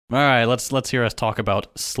All right, let's hear us talk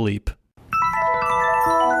about sleep.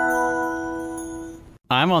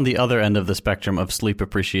 I'm on the other end of the spectrum of sleep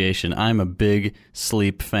appreciation. I'm a big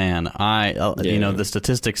sleep fan. The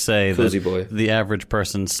statistics say Cozy that boy. the average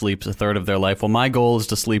person sleeps a third of their life. Well, my goal is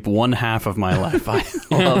to sleep one half of my life. I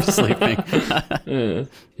love sleeping.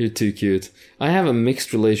 You're too cute. I have a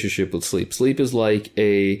mixed relationship with sleep. Sleep is like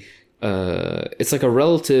it's like a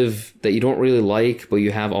relative that you don't really like, but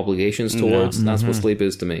you have obligations towards. Yeah. That's what sleep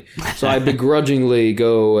is to me. So I begrudgingly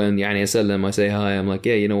go and I say hi. I'm like,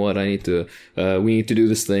 yeah, you know what? We need to do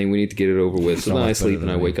this thing. We need to get it over with. So then I sleep and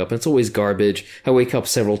I wake up. And it's always garbage. I wake up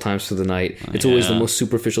several times through the night. It's always the most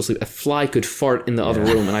superficial sleep. A fly could fart in the other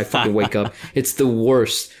room and I fucking wake up. It's the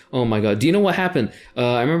worst. Oh my God. Do you know what happened?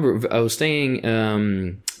 I remember I was staying,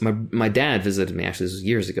 my dad visited me, actually, this was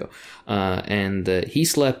years ago. And he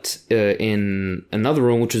slept in another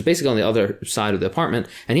room, which was basically on the other side of the apartment.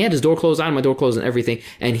 And he had his door closed, I had my door closed and everything.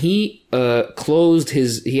 And he closed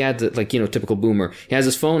he had the, typical boomer. He has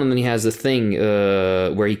his phone and then he has the thing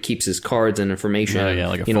where he keeps his cards and information. Oh, yeah,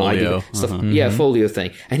 like a folio. Stuff. Yeah, folio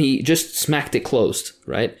thing. And he just smacked it closed,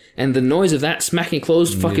 right? And the noise of that smacking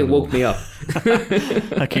closed fucking woke me up.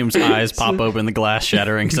 Hakeem's eyes pop open, the glass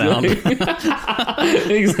shattering sound.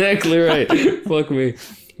 Exactly right. Fuck me.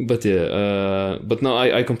 But yeah, but no,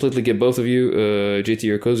 I completely get both of you. JT,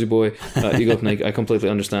 you're a cozy boy. Eagle Snake, I completely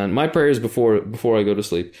understand. My prayers before I go to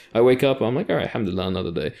sleep. I wake up, I'm like, all right, alhamdulillah, another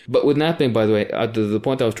day. But with napping, by the way, the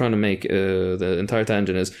point I was trying to make, the entire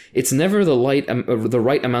tangent is, it's never the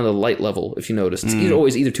right amount of light level. If you notice, it's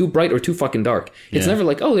always either too bright or too fucking dark. It's never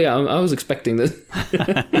like, oh yeah, I was expecting this.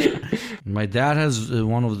 My dad has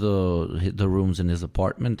one of the rooms in his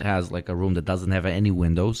apartment has like a room that doesn't have any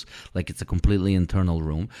windows, like it's a completely internal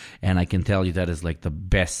room, and I can tell you that is like the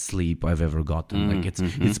best sleep I've ever gotten. Like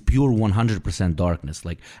it's pure 100% darkness,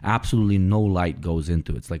 like absolutely no light goes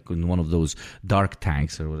into it. It's like in one of those dark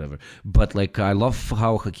tanks or whatever. But like I love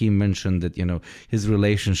how Hakeem mentioned that his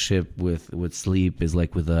relationship with sleep is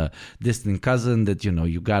like with a distant cousin, that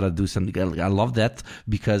you gotta do something. I love that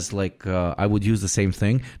because like I would use the same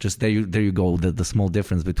thing. Just there you go, the small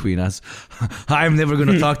difference between us. I'm never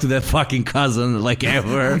gonna talk to that fucking cousin like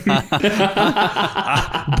ever.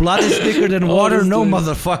 Blood is thicker than water. No,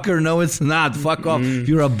 motherfucker. No, it's not. Fuck off.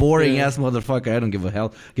 You're a boring ass motherfucker. I don't give a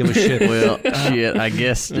shit. Well, shit, I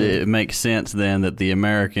guess it makes sense then that the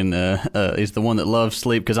American is the one that loves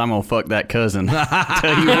sleep, because I'm gonna fuck that cousin.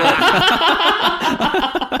 Tell you what.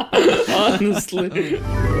 Honestly.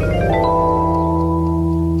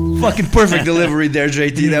 Fucking perfect delivery there,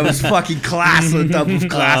 JT. That was fucking class on top of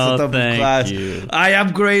class on top of class. You. I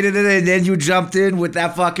upgraded it, and then you jumped in with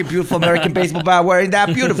that fucking beautiful American baseball bat, wearing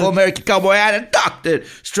that beautiful American cowboy hat, and ducked it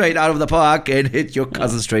straight out of the park and hit your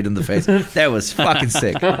cousin straight in the face. That was fucking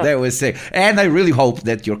sick. That was sick. And I really hope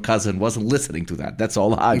that your cousin wasn't listening to that. That's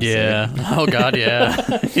all I'm saying. Oh God,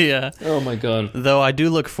 yeah, yeah. Oh my God. Though I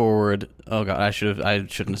do look forward. Oh God, I shouldn't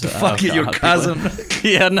have said. Fucking your cousin.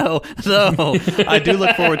 Yeah, no. I do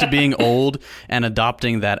look forward to being old and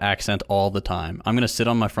adopting that accent all the time. I'm gonna sit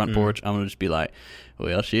on my front porch. I'm gonna just be like,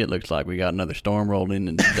 well, shit, looks like we got another storm rolling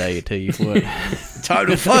in today. I tell you what. Time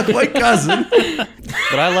to fuck my cousin.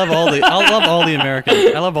 But I love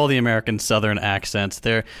all the American Southern accents.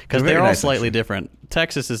 They're all nice, slightly actually. different.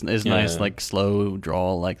 Texas is nice, like slow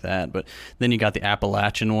drawl like that. But then you got the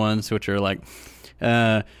Appalachian ones, which are like,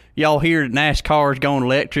 y'all hear NASCAR's going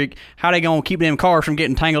electric. How they gonna keep them cars from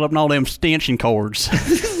getting tangled up in all them extension cords?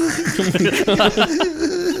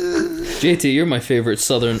 JT, you're my favorite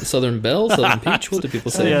Southern Belle, Southern Peach. What do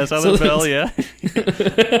people say? Yeah, Southern Belle, yeah.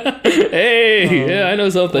 Hey, yeah, I know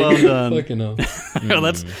something. Well done. Fucking hell.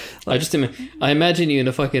 I I imagine you in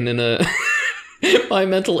a fucking my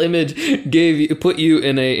mental image put you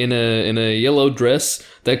in a yellow dress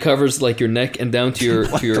that covers like your neck and down to your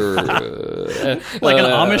like an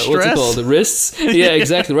Amish what's dress? it called? The wrists. Yeah,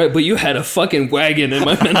 exactly right. But you had a fucking wagon in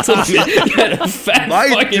my mental image. You had a fat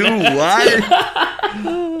fucking. Why?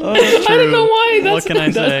 I don't know why. What can I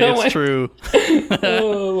say? It's true.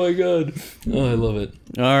 Oh my God. Oh, I love it.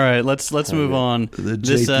 All right, let's move on. The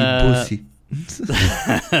JT pussy.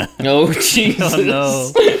 Oh Jesus! Oh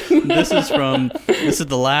no! This is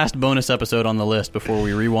the last bonus episode on the list before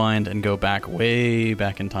we rewind and go way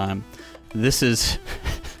back in time. This is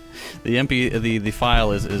the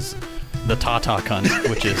file is the Tata cunt,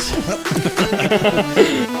 which is